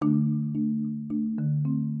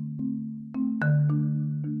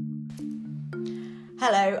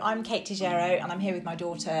Hello, I'm Kate Tajero and I'm here with my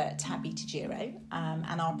daughter Tabby Tajero,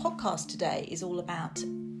 and our podcast today is all about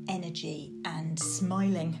energy and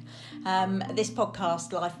smiling. This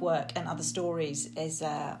podcast, Life, Work and Other Stories, is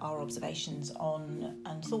our observations on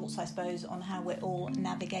and thoughts, I suppose, on how we're all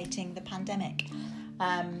navigating the pandemic.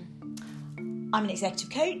 I'm an executive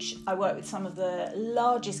coach. I work with some of the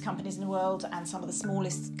largest companies in the world and some of the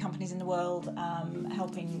smallest companies in the world,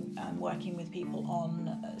 helping working with people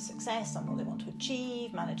on success, on what they want to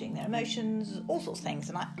achieve, managing their emotions, all sorts of things,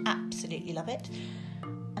 and I absolutely love it.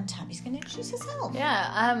 And Tabby's going to introduce herself.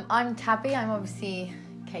 Yeah, I'm Tabby. I'm obviously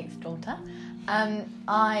Kate's daughter. As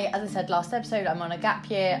I said last episode, I'm on a gap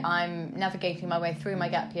year. I'm navigating my way through my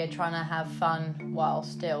gap year, trying to have fun while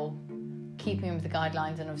still keeping with the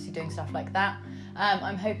guidelines and obviously doing stuff like that.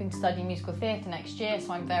 I'm hoping to study musical theatre next year,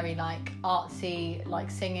 so I'm very artsy, like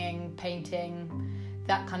singing, painting,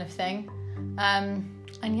 that kind of thing.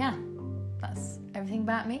 And yeah, that's everything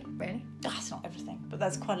about me, really. That's not everything, but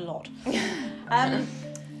that's quite a lot.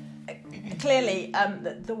 Clearly,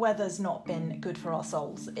 the weather's not been good for our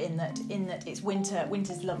souls in that it's winter.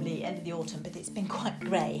 Winter's lovely, end of the autumn, but it's been quite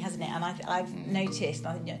grey, hasn't it? And I've noticed,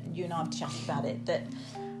 I think you and I have chatted about it, that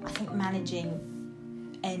I think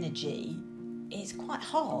managing energy is quite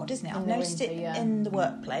hard, isn't it? I've noticed it in the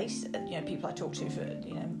workplace, people I talk to for,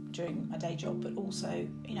 during my day job, but also,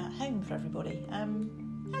 at home for everybody.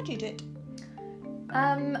 How do you do it?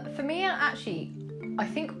 For me, actually, I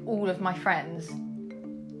think all of my friends,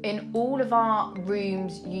 in all of our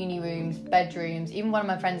rooms, uni rooms, bedrooms, even one of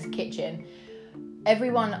my friends' kitchen,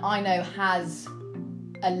 everyone I know has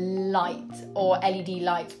a light or LED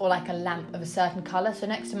light or like a lamp of a certain colour. So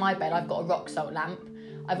next to my bed I've got a rock salt lamp.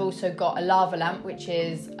 I've also got a lava lamp, which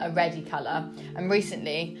is a reddy colour. And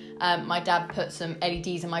recently my dad put some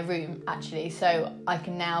LEDs in my room, actually, so I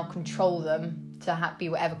can now control them to be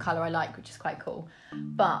whatever colour I like, which is quite cool.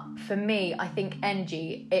 But for me, I think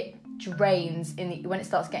energy, it drains when it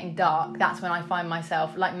starts getting dark. That's when I find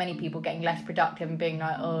myself, like many people, getting less productive and being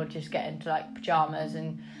like, just get into pyjamas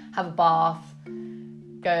and have a bath,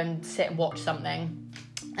 go and sit and watch something.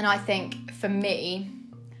 And I think for me,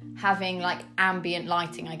 having ambient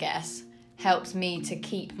lighting, I guess, helps me to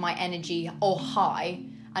keep my energy or high,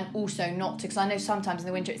 and also not to, because I know sometimes in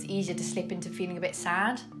the winter it's easier to slip into feeling a bit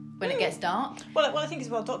sad when it gets dark. Well, I think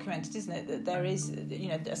it's well documented, isn't it, that there is,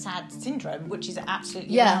 a sad syndrome, which is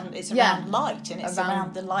absolutely around light, and it's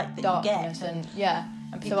around the light that you get, and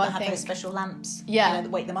people that have those special lamps,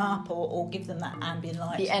 that wake them up or give them that ambient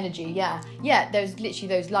light. The energy, there's literally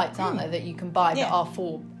those lights, aren't there, that you can buy that are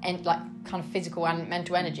for kind of physical and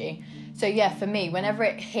mental energy. So for me, whenever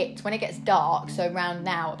it hits, when it gets dark, so around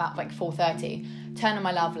now about 4:30, turn on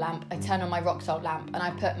my lava lamp, I turn on my rock salt lamp, and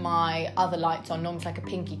I put my other lights on, normally a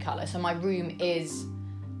pinky colour, so my room is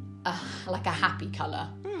a happy colour.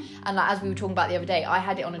 And as we were talking about the other day, I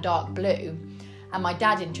had it on a dark blue, and my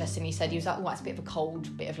dad interestingly said, he was like, oh, it's a bit of a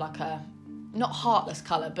cold, bit of a not heartless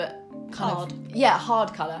colour, but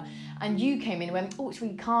hard colour. And you came in and went, oh, it's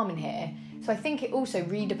really calm in here. So I think it also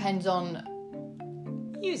really depends on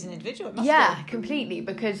you as an individual. It must be. Completely,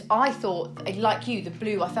 because I thought, like you, the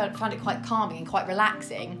blue, I found it quite calming and quite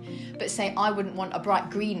relaxing. But say I wouldn't want a bright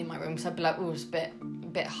green in my room, because I'd be like, oh, it's a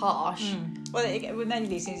bit harsh. Well, with many of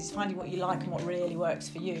these things, it's finding what you like and what really works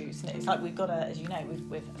for you. Isn't it? It's like we've got as you know,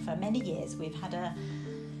 we've for many years we've had a.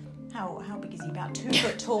 How big is he? About 2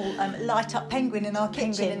 foot tall, light up penguin in our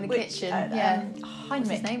kitchen. Kitchen. Heinrich. What's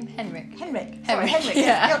his name? Henrik. Sorry, Henrik.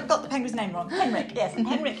 Yeah. Got the penguin's name wrong. Henrik. Yes,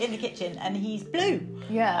 Henrik in the kitchen, and he's blue.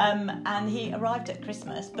 Yeah. And he arrived at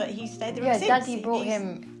Christmas, but he stayed there since. Daddy brought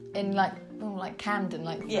him in Camden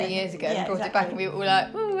 3 years ago and brought it back, and we were all like,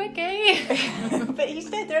 oh, okay. But he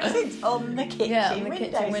stayed there ever since on the kitchen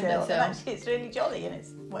windowsill. And actually, it's really jolly, and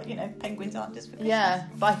it's penguins aren't just for Christmas. Yeah,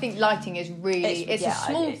 but I think lighting is really it's a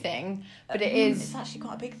small thing, but it is. It's actually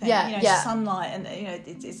quite a big thing. Sunlight, and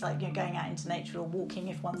it's like going out into nature or walking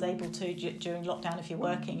if one's able to during lockdown if you're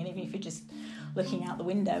working, and even if you're just looking out the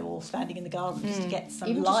window or standing in the garden just to get some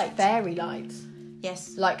even light. Just fairy lights.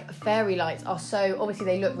 Yes. Fairy lights are so, obviously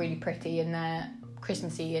they look really pretty and they're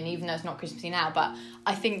Christmassy, and even though it's not Christmassy now, but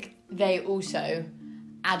I think they also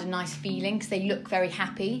add a nice feeling because they look very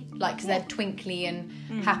happy, because they're twinkly and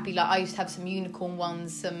happy. I used to have some unicorn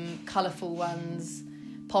ones, some colourful ones,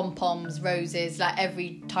 pom-poms, roses,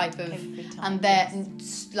 every type of, and they're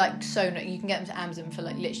so, you can get them to Amazon for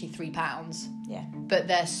literally £3. Yeah. But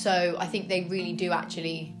they're so, I think they really do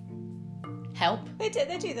actually help? They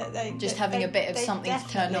do that. Having a bit of something to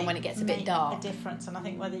turn on when it gets a bit dark. A difference, and I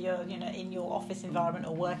think whether you're in your office environment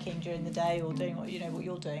or working during the day or doing what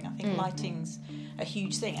you're doing, I think lighting's a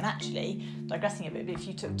huge thing. And actually, digressing a bit, if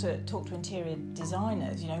you talk to interior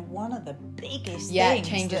designers, one of the biggest things it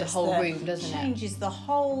changes the whole room, doesn't it? Changes the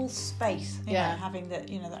whole space. Having that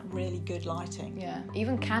that really good lighting. Yeah,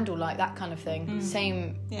 even candlelight, that kind of thing.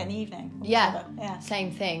 Same. Yeah, in the evening. Yeah,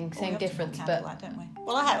 same thing, same difference, but don't we?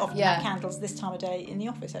 Well, I often have candles this time of day in the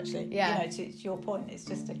office, actually. Yeah. To your point, it's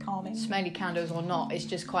just a calming... Smelly candles or not, it's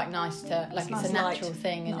just quite nice to... It's nice a natural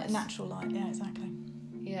thing. And it's natural light, yeah, exactly.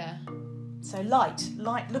 Yeah. So light,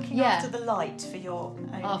 looking after the light for your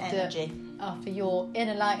own energy. After your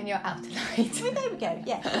inner light and your outer light. Well, there we go,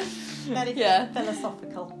 yeah. Very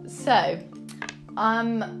philosophical. So,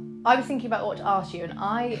 I was thinking about what to ask you, and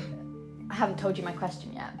I haven't told you my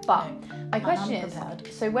question yet, but my question is,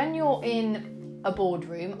 so when you're in a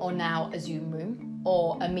boardroom, or now a Zoom room,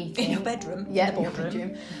 or a meeting... In your bedroom. Yeah, in the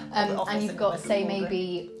boardroom. And you've got, say,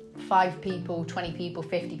 maybe 5 people, 20 people,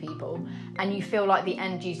 50 people, and you feel like the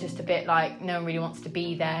energy's just a bit like no one really wants to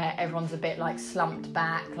be there, everyone's a bit like slumped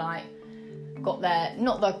back, like got their...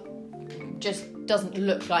 just doesn't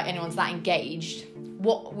look like anyone's that engaged.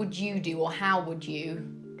 What would you do, or how would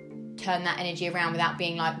you turn that energy around without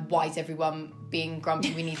being like, why is everyone being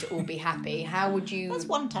grumpy, we need to all be happy? How would you... That's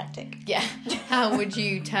one tactic. Yeah. How would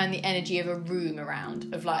you turn the energy of a room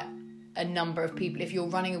around, of like a number of people, if you're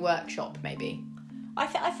running a workshop maybe?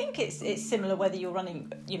 I think it's similar whether you're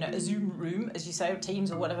running a Zoom room, as you say, or Teams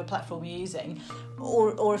or whatever platform you're using,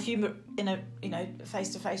 or if you're in a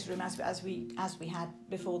face-to-face room as we had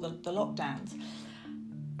before the lockdowns.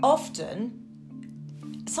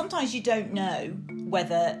 Sometimes you don't know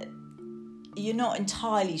whether... You're not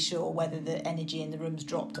entirely sure whether the energy in the room's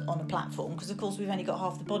dropped on a platform, because of course we've only got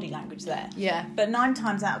half the body language there. Yeah. But 9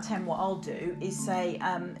 times out of 10, what I'll do is say,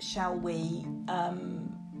 shall we have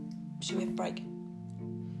a break?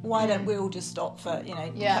 Why don't we all just stop for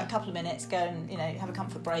a couple of minutes, go and have a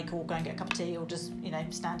comfort break, or go and get a cup of tea, or just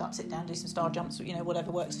stand up, sit down, do some star jumps, or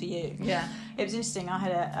whatever works for you. Yeah. It was interesting. I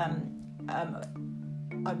had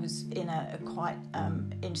I was in a quite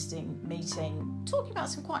interesting meeting talking about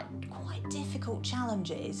some quite difficult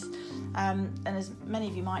challenges, and as many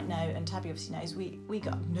of you might know, and Tabby obviously knows, we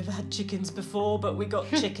never had chickens before, but we got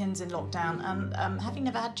chickens in lockdown, and having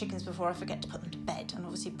never had chickens before, I forget to put them to bed, and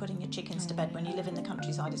obviously putting your chickens to bed when you live in the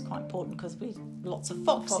countryside is quite important, because we lots of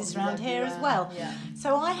foxes around here as well. Yeah.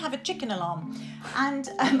 So I have a chicken alarm, and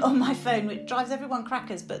on my phone, which drives everyone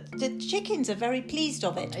crackers, but the chickens are very pleased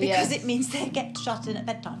of it, because it means they get shut in at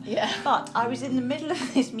bedtime. Yeah. But I was in the middle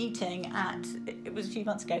of this meeting it was a few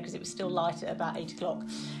months ago, because it was still light at about 8 o'clock,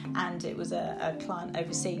 and it was a client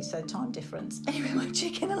overseas, so time difference. Anyway, my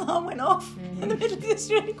chicken alarm went off in the middle of this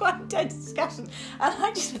really quite intense discussion,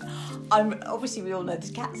 and obviously we all know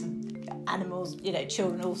there's cats and animals,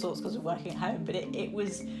 children, all sorts, because we're working at home, but it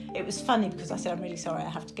was funny, because I said, I'm really sorry, I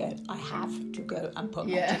have to go and put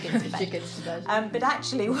my chickens to bed. But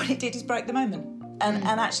actually what it did is break the moment. And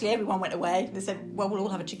actually everyone went away. They said, well, we'll all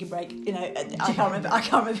have a chicken break. I can't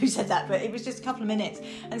remember who said that, but it was just a couple of minutes.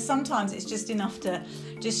 And sometimes it's just enough to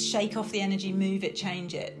just shake off the energy, move it,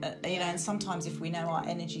 change it. And sometimes if we know our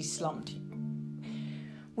energy's slumped,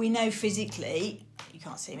 we know physically, you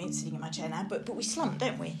can't see me sitting in my chair now, but we slump,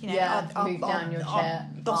 don't we? Move down your chair,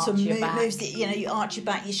 bottom arch your back. moves, you arch your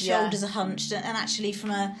back, your shoulders are hunched, and actually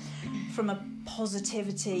from a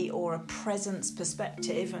positivity or a presence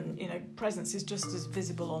perspective, and presence is just as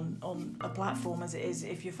visible on a platform as it is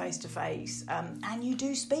if you're face to face, and you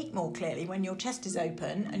do speak more clearly when your chest is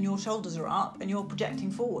open and your shoulders are up and you're projecting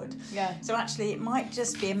forward. So actually it might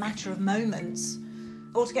just be a matter of moments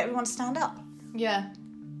or to get everyone to stand up.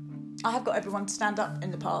 I have got everyone to stand up in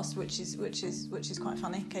the past, which is quite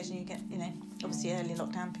funny. Occasionally you get, obviously early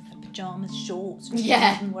lockdown, people had pyjamas, shorts,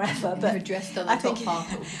 and wherever. But dressed on the top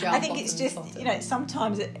half of pyjamas. I think it's just,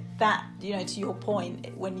 sometimes that, to your point,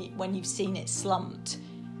 when you've seen it slumped,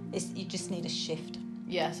 you just need a shift.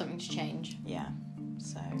 Yeah, something to change. Yeah.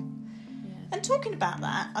 So. And talking about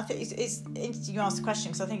that, I think it's interesting you asked the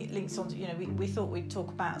question, because I think it links on to, we thought we'd talk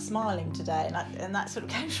about smiling today, and that sort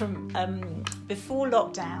of came from before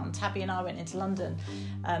lockdown. Tabby and I went into London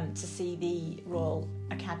to see the Royal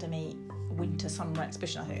Academy Winter Summer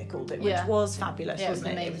Exhibition, I think they called it, which was fabulous, wasn't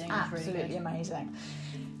it? Amazing. It was absolutely really amazing.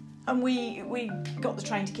 And we got the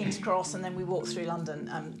train to King's Cross, and then we walked through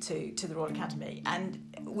London to the Royal Academy, and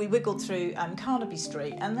we wiggled through Carnaby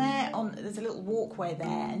Street, and there's a little walkway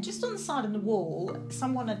there, and just on the side of the wall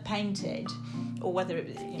someone had painted, or whether it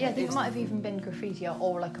was... I think it might have even been graffiti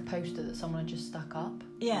or like a poster that someone had just stuck up.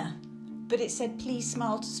 Yeah. but it said, please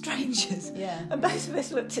smile to strangers. Yeah. And both of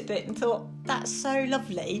us looked at it and thought, that's so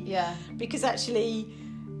lovely. Yeah. Because actually,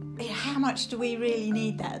 how much do we really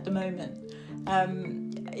need that at the moment?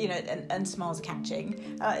 And smiles are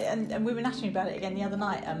catching. And we were nattering about it again the other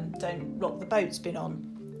night. Don't Rock the Boat's been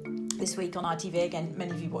on this week on ITV again.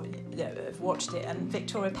 Many of you have watched it. And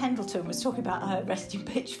Victoria Pendleton was talking about her resting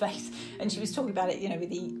bitch face, and she was talking about it, with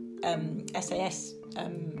the SAS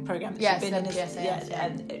program that she'd been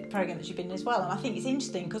in, program that she'd been in as well. And I think it's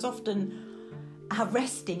interesting because often our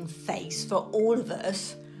resting face for all of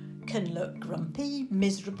us can look grumpy,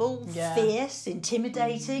 miserable, fierce,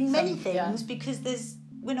 intimidating, many things, because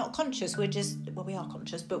we're not conscious. We're just, we are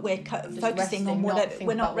conscious, but we're focusing on whatever.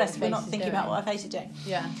 We're not resting. We're not thinking about what our face is doing.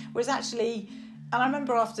 Yeah. Whereas actually, and I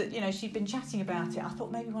remember after she'd been chatting about it, I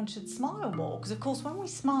thought maybe one should smile more, because of course when we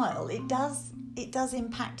smile, it does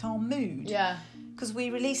impact our mood. Yeah. Because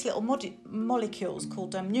we release little molecules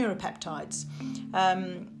called neuropeptides,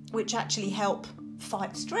 which actually help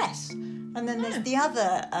fight stress. And then there's the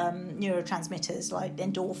other neurotransmitters like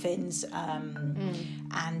endorphins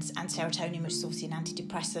and serotonin, which is obviously an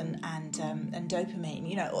antidepressant, and dopamine,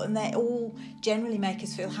 and they all generally make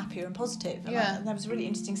us feel happier and positive. And there was a really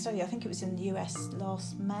interesting study, I think it was in the US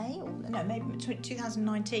last May, maybe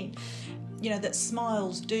 2019, that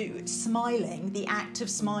smiling, the act of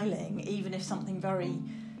smiling, even if something very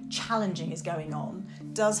challenging is going on,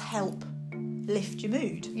 does help lift your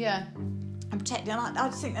mood. Yeah. And protect. And I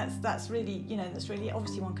just think that's really,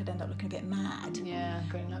 obviously one could end up looking a bit mad. Yeah,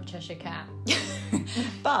 growing up Cheshire Cat.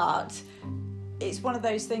 But it's one of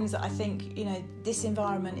those things that I think, this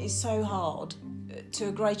environment is so hard to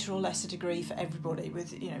a greater or lesser degree for everybody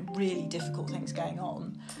with, really difficult things going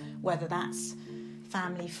on, whether that's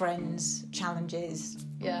family, friends, challenges,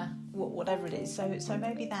 whatever it is. So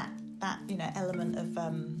maybe that element of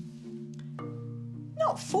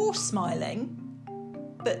not forced smiling,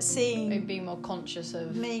 but being more conscious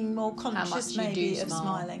of how much maybe you do of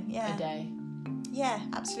smiling. A day. Yeah,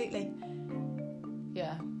 absolutely.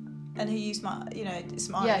 Yeah. And who you smiling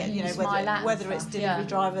at, whether it's delivery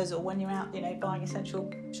drivers or when you're out, buying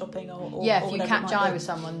essential shopping or if you catch eye with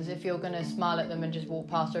someone, if you're going to smile at them and just walk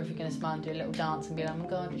past, or if you're going to smile and do a little dance and be like, oh my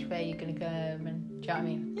God, which way are you going to go? And do you know what I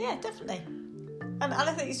mean? Yeah, definitely. And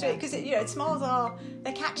I think it's true, because smiles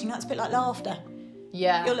they're catching. That's a bit like laughter.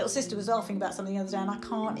 Yeah. Your little sister was laughing about something the other day, and I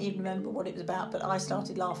can't even remember what it was about, but I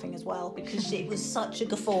started laughing as well because it was such a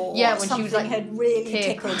guffaw. Yeah, when something she was had really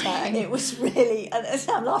tickled her, and it was really. And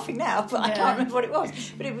I'm laughing now, but I can't remember what it was.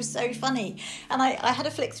 But it was so funny, and I had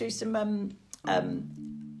a flick through some.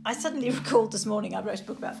 I suddenly recalled this morning, I wrote a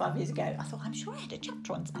book about 5 years ago. I thought, I'm sure I had a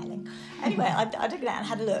chapter on smiling. Anyway, I dug it out and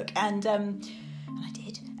had a look, and I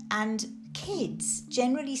did. And kids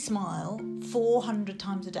generally smile 400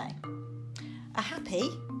 times a day. A happy,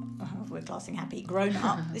 we're classing happy, grown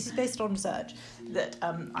up, this is based on research that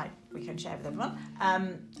we can share with everyone,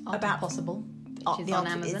 about Possible, which is on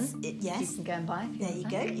Amazon. Yes. You can go and buy. There you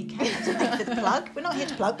go, you can. Thank you for the plug. We're not here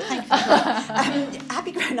to plug, but thank you for the plug.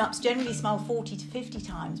 Happy grown-ups generally smile 40 to 50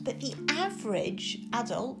 times, but the average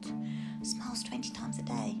adult smiles 20 times a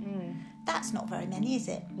day. That's not very many, is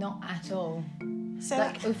it? Not at all.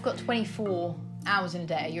 So we've got 24 hours in a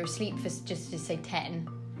day. You're asleep for, just to say, 10.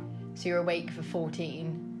 So you're awake for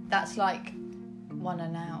 14. That's like 1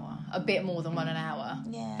 an hour, a bit more than 1 an hour.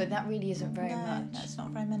 Yeah. But that really isn't very much. That's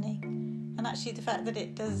not very many. And actually the fact that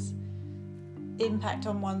it does impact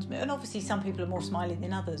on one's mood, and obviously some people are more smiling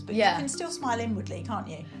than others, but you can still smile inwardly, can't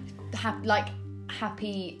you?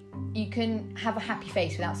 Happy, you can have a happy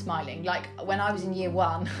face without smiling. Like when I was in year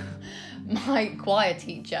 1, my choir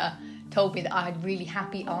teacher told me that I had really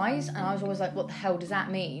happy eyes, and I was always like, what the hell does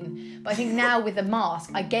that mean? But I think now with the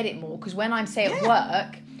mask I get it more, because when I'm at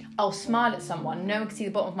work, I'll smile at someone, no one can see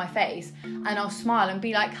the bottom of my face, and I'll smile and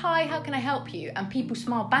be like, hi, how can I help you? And people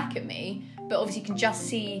smile back at me, but obviously you can just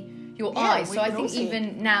see your eyes. So I think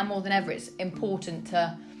even now more than ever it's important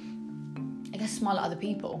to, I guess, smile at other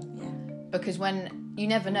people. Because when you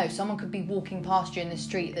never know, someone could be walking past you in the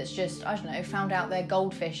street that's just, I don't know, found out their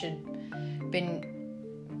goldfish had been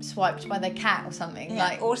swiped by their cat or something. Do you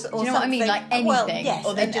know what I mean? Like anything. Well, yes.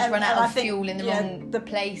 Or they've just run out of fuel in the wrong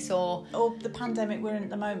place, or the pandemic we're in at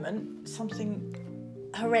the moment, something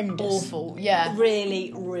horrendous, awful,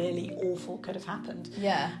 really, really awful could have happened.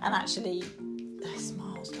 And actually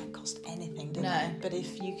smiles don't cost anything, do they? But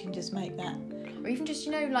if you can just make that, or even just,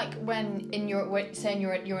 like when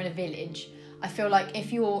you're in a village, I feel like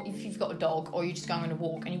if you've got a dog or you're just going on a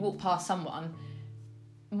walk and you walk past someone,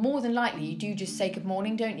 more than likely you do just say good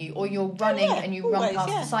morning, don't you? Or you're running and you run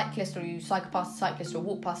past a cyclist, or you cycle past a cyclist, or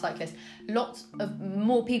walk past a cyclist. Lots of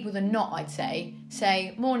more people than not, I'd say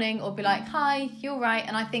morning, or be like, hi, you're right.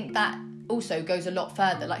 And I think that also goes a lot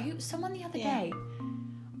further. Like, who was someone the other day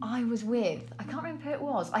I was with? I can't remember who it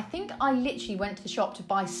was. I think I literally went to the shop to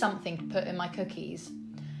buy something to put in my cookies.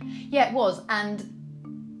 Yeah, it was.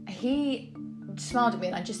 And he smiled at me,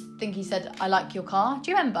 and I just think he said, I like your car. Do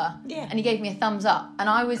you remember? Yeah. And he gave me a thumbs up, and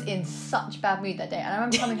I was in such a bad mood that day. And I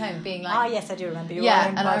remember coming home being like, yes, I do remember. You were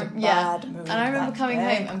in bad mood. And I remember coming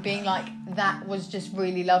home and being like, that was just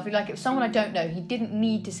really lovely. Like, it was someone I don't know. He didn't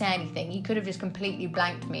need to say anything. He could have just completely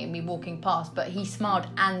blanked me and me walking past, but he smiled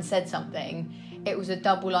and said something. It was a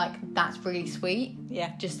double, like, that's really sweet.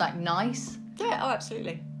 Yeah. Just like nice. Yeah. Oh,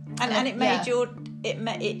 absolutely. And it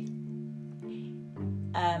made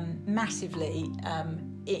massively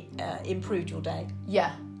improved your day.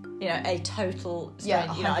 Yeah. You know, a total strange. Yeah,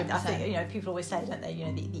 100%. You know, I think, you know, people always say, don't they? You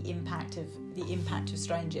know, the impact of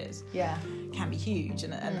strangers. Yeah. Can be huge,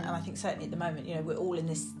 and I think certainly at the moment, you know, we're all in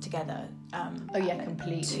this together.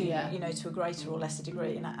 Completely. To you know, to a greater or lesser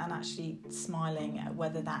degree, and actually smiling at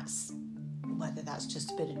whether that's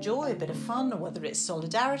just a bit of joy, a bit of fun, or whether it's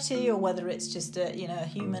solidarity, or whether it's just a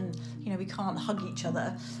human. You know, we can't hug each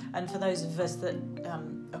other, and for those of us that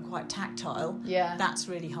are quite tactile, that's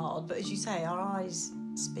really hard. But as you say, our eyes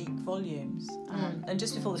speak volumes. And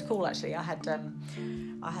just before this call, actually, I had a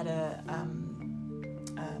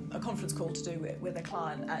conference call to do with a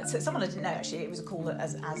client. So someone I didn't know, actually. It was a call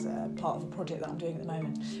as a part of a project that I'm doing at the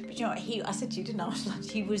moment. But you know, I said to you, didn't I?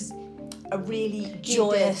 He was a really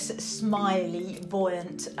joyous, smiley,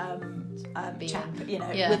 buoyant chap, you know,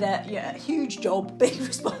 with a huge job, big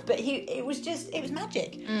response. But it was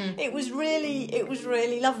magic. It was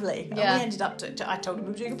really lovely. And we ended up I told him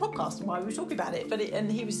we were doing a podcast and why we were talking about it.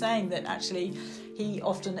 And he was saying that actually he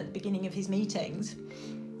often at the beginning of his meetings,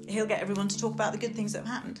 he'll get everyone to talk about the good things that have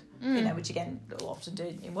happened, you know, which again we'll often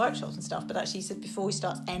do in workshops and stuff. But actually, he said before he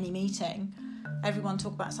starts any meeting, everyone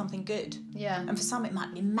talk about something good. Yeah. And for some it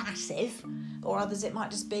might be massive, or others it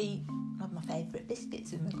might just be my favourite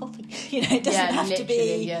biscuits and my coffee. You know, it doesn't have to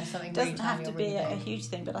be something doesn't have to be a huge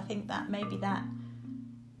thing. But I think that maybe that,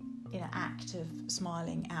 you know, act of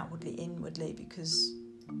smiling outwardly, inwardly, because,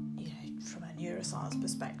 you know, from a neuroscience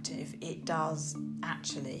perspective, it does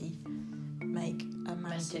actually make a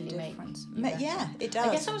massive difference. It does.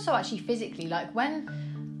 I guess also actually physically, like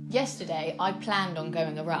when yesterday I planned on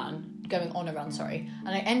going on a run, and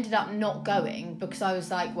I ended up not going because I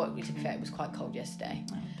was like, well, to be fair, it was quite cold yesterday.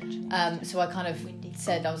 So I kind of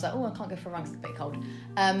said, I was like, I can't go for a run because it's a bit cold.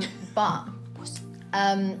 But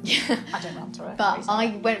I don't run to it. But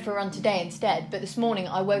I went for a run today instead. But this morning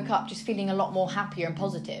I woke up just feeling a lot more happier and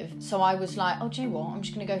positive. So I was like, do you know what? I'm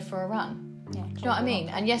just going to go for a run. Yeah, do you know what I mean?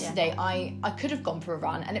 And yesterday I could have gone for a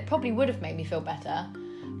run and it probably would have made me feel better.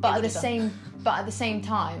 But at the same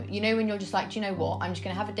time, you know, when you're just like, do you know what? I'm just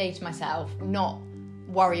going to have a day to myself, not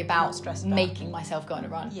worry about making myself go on a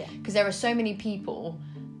run. Yeah. Because there are so many people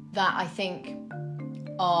that I think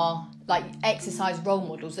are like exercise role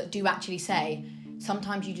models that do actually say,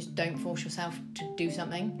 sometimes you just don't force yourself to do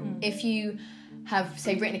something. If you have,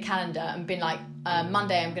 say, written a calendar and been like,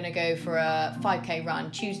 Monday I'm going to go for a 5k run,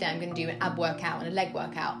 Tuesday I'm going to do an ab workout and a leg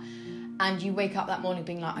workout, and you wake up that morning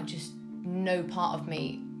being like, no part of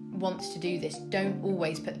me wants to do this. Don't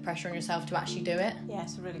always put the pressure on yourself to actually do it. Yeah,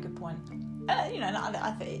 it's a really good point. You know,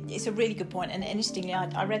 I think it's a really good point. And interestingly,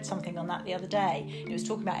 I read something on that the other day. It was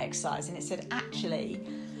talking about exercise, and it said actually,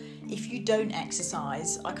 if you don't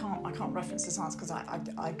exercise, I can't reference the science because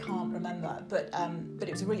I can't remember, but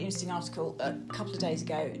it was a really interesting article a couple of days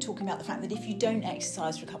ago talking about the fact that if you don't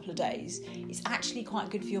exercise for a couple of days, it's actually quite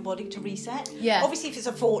good for your body to reset. Yeah. Obviously, if it's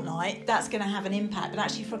a fortnight, that's going to have an impact, but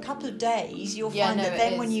actually for a couple of days, you'll find that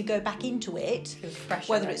then when you go back into it,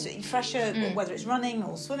 whether it's fresher, or whether it's running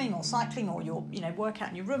or swimming or cycling or your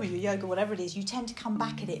workout in your room or your yoga, whatever it is, you tend to come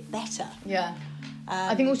back at it better. Yeah.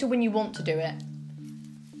 I think also when you want to do it.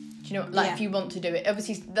 You know, like if you want to do it,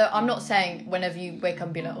 obviously I'm not saying whenever you wake up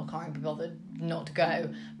and be like, I can't be bothered not to go,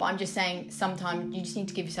 but I'm just saying sometimes you just need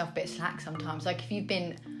to give yourself a bit of slack sometimes. Like if you've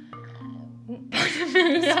been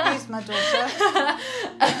excuse my daughter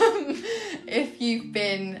if you've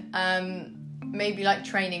been maybe like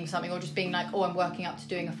training something or just being like, I'm working up to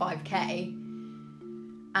doing a 5k,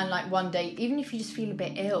 and like one day, even if you just feel a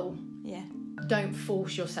bit ill, don't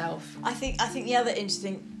force yourself. I think the other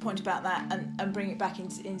interesting point about that, and bring it back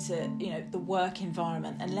into the work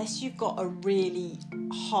environment, unless you've got a really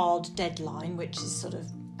hard deadline, which is sort of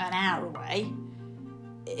an hour away,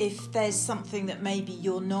 if there's something that maybe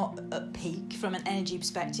you're not at peak from an energy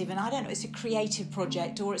perspective, and I don't know, it's a creative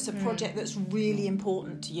project or it's a project that's really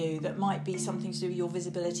important to you, that might be something to do with your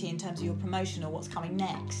visibility in terms of your promotion or what's coming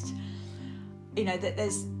next, you know, that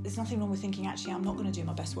there's nothing wrong with thinking, actually, I'm not going to do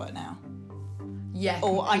my best work now. Yeah,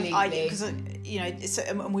 or completely. Because you know,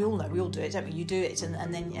 and we all know, we all do it, don't we? You do it,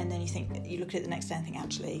 and then you think, you look at it the next day and think,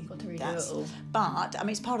 actually, got to redo it all. But I mean,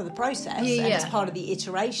 it's part of the process, and it's part of the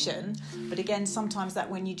iteration. But again, sometimes that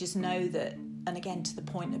when you just know that, and again, to the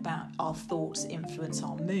point about our thoughts influence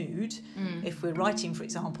our mood. If we're writing, for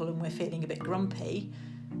example, and we're feeling a bit grumpy,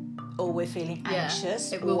 or we're feeling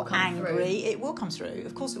anxious or angry, it will come through.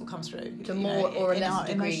 Of course it will come through. To more or a less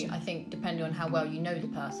degree, I think, depending on how well you know the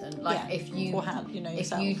person. Like if you, or how you know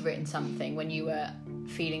yourself. If you'd written something when you were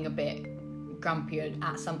feeling a bit grumpy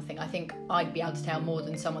at something, I think I'd be able to tell more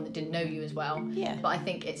than someone that didn't know you as well. Yeah. But I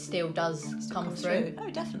think it still does come through. Oh,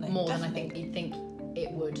 definitely. More than I think you'd think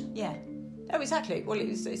it would. Yeah. Oh, exactly. Well,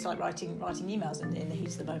 it's like writing emails in the heat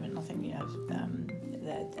of the moment. Nothing, you know.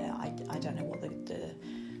 I don't know what the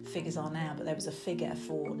figures are now, but there was a figure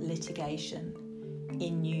for litigation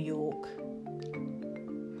in New York.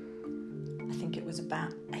 I think it was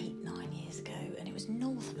about 8-9 years ago, and it was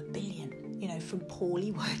north of $1 billion, you know, from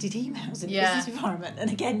poorly worded emails in the business environment.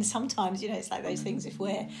 And again, sometimes, you know, it's like those things, if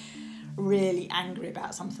we're really angry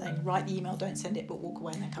about something, write the email, don't send it, but walk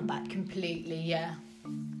away and then come back. Completely, yeah.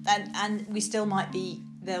 And we still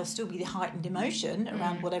there'll still be the heightened emotion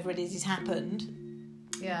around whatever it is happened.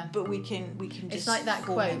 Yeah, but we can just. It's like that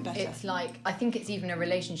quote. It's like, I think it's even a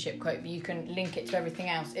relationship quote, but you can link it to everything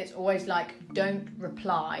else. It's always like, don't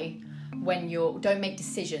reply don't make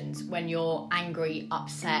decisions when you're angry,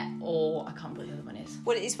 upset, or I can't remember what the other one is.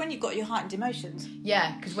 Well, it's when you've got your heightened emotions.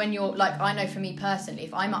 Yeah, because when you're like, I know for me personally,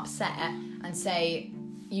 if I'm upset and say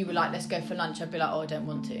you were like, let's go for lunch, I'd be like, oh, I don't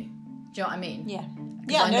want to. Do you know what I mean? Yeah.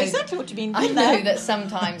 Yeah, I know exactly what you mean. I know that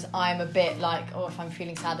sometimes I'm a bit like, oh, if I'm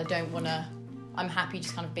feeling sad, I don't want to. I'm happy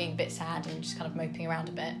just kind of being a bit sad and just kind of moping around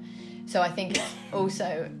a bit. So I think it's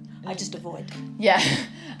also... I just avoid. Yeah.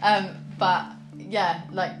 But,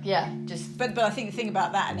 just... But I think the thing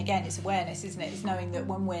about that, and again, it's awareness, isn't it? It's knowing that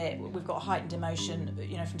when we've got a heightened emotion,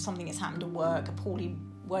 you know, from something that's happened at work, a poorly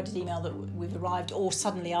worded email that we've arrived, or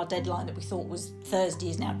suddenly our deadline that we thought was Thursday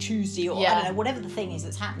is now Tuesday, or I don't know, whatever the thing is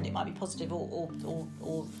that's happened, it might be positive or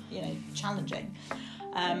you know, challenging.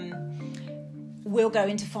 We'll go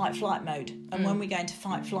into fight-flight mode. And when we go into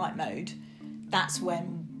fight-flight mode, that's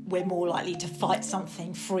when we're more likely to fight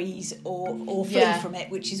something, freeze, or flee from it,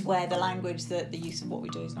 which is where the language, the use of what we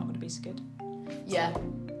do is not going to be so good. Yeah.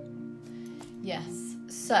 Yes.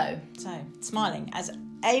 So, smiling. As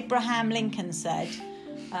Abraham Lincoln said,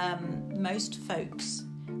 most folks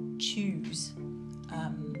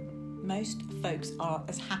are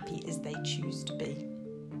as happy as they choose to be.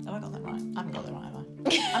 Have I got that right? I haven't got that right, have I?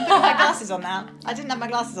 I'm putting my glasses on now. I didn't have my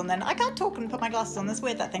glasses on then. I can't talk and put my glasses on. That's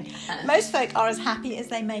weird, that thing. Most folk are as happy as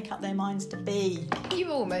they make up their minds to be. You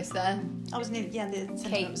were almost there. I was nearly, the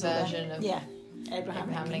Kate version of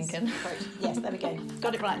Abraham Lincoln. Yes, there we go.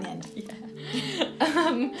 Got it right in the end.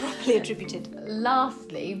 Yeah. Properly attributed.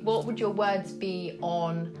 Lastly, what would your words be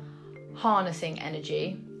on harnessing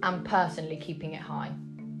energy and personally keeping it high?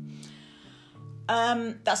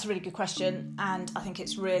 That's a really good question, and I think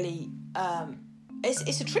it's really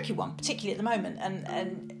it's a tricky one, particularly at the moment.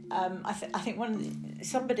 And I think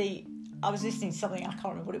I was listening to something, I can't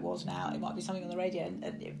remember what it was now. It might be something on the radio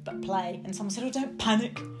and play, and someone said, "Oh, don't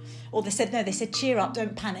panic," or they said, "Cheer up,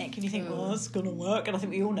 don't panic." And you think, well, that's gonna work, and I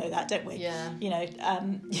think we all know that, don't we? Yeah. You know,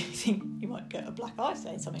 you think you might get a black eye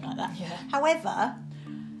saying something like that. Yeah. However,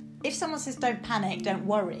 if someone says don't panic, don't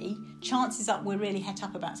worry, chances are we're really het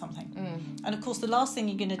up about something. And of course, the last thing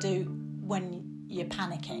you're going to do when you're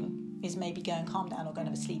panicking is maybe go and calm down, or go and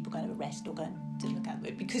have a sleep, or go and have a rest, or go and look at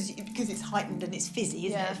it, because it's heightened and it's fizzy,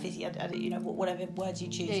 isn't it? Fizzy, you know, whatever words you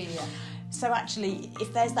choose. Yeah. So actually,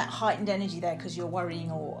 if there's that heightened energy there because you're worrying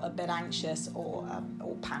or a bit anxious or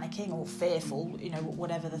panicking or fearful, you know,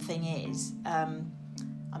 whatever the thing is.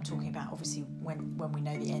 I'm talking about obviously when we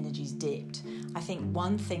know the energy's dipped. I think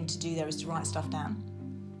one thing to do there is to write stuff down.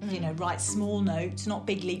 You know, write small notes, not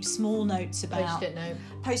big leaps, small notes about...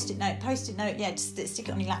 Post-it note, yeah, just stick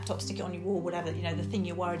it on your laptop, stick it on your wall, whatever, you know, the thing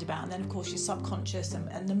you're worried about. And then, of course, your subconscious.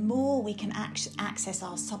 And the more we can access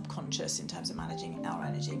our subconscious in terms of managing our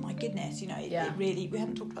energy, my goodness, you know, it really... We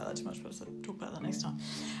haven't talked about that too much, but I'll talk about that next time.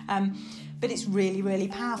 But it's really, really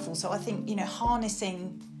powerful. So I think, you know,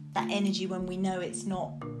 harnessing that energy when we know it's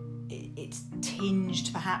tinged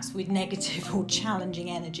perhaps with negative or challenging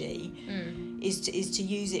energy is to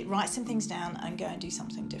use it, write some things down and go and do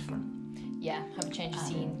something different. Yeah, have a change of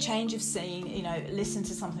scene. Change of scene, listen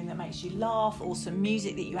to something that makes you laugh, or some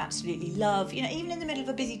music that you absolutely love. Even in the middle of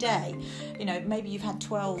a busy day, maybe you've had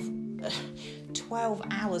 12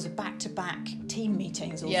 hours of back-to-back team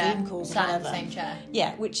meetings or Zoom calls or whatever. In the same chair.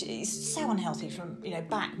 Yeah, which is so unhealthy from,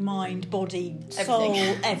 back, mind, body, soul,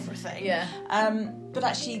 everything. Yeah. But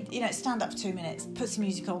actually, stand up for 2 minutes, put some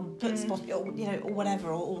music on, put spot, or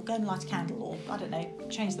whatever, or go and light a candle, or I don't know,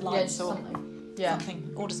 change the lights or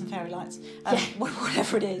something, order some fairy lights,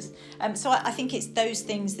 whatever it is. So I think it's those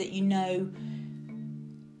things that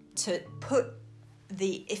to put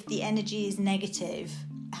if the energy is negative,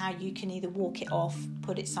 how you can either walk it off,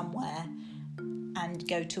 put it somewhere, and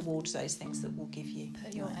go towards those things that will give you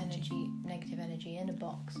put your negative energy in a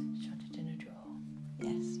box, shut it in a drawer.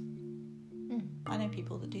 Yes. I know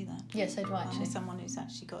people that do that. Yes, so do I. I know someone who's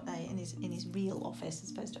actually got in his real office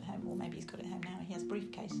as opposed to at home, or maybe he's got it at home now. He has a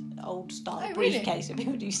briefcase, an old style briefcase that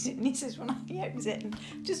people do sit, and he says he opens it and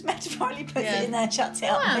just metaphorically puts it in there, shuts it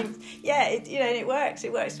up. And it works.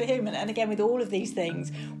 It works for him. And again, with all of these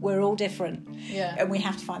things, we're all different. Yeah. And we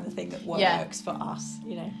have to find the thing that works for us.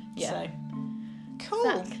 Yeah. So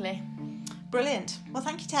cool. Exactly. Brilliant. Well,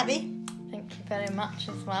 thank you, Tabby. Thank you very much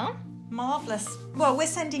as well. Marvellous. Well, we're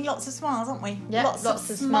sending lots of smiles, aren't we? Yeah, lots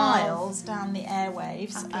of smiles down the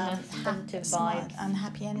airwaves. Positive vibes. And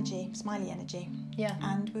happy energy, smiley energy. Yeah.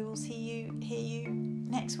 And we will hear you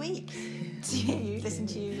next week. Listen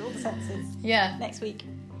to you, all the senses. Yeah. Next week.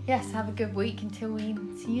 Yes, have a good week until we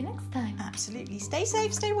see you next time. Absolutely. Stay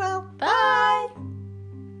safe, stay well. Bye.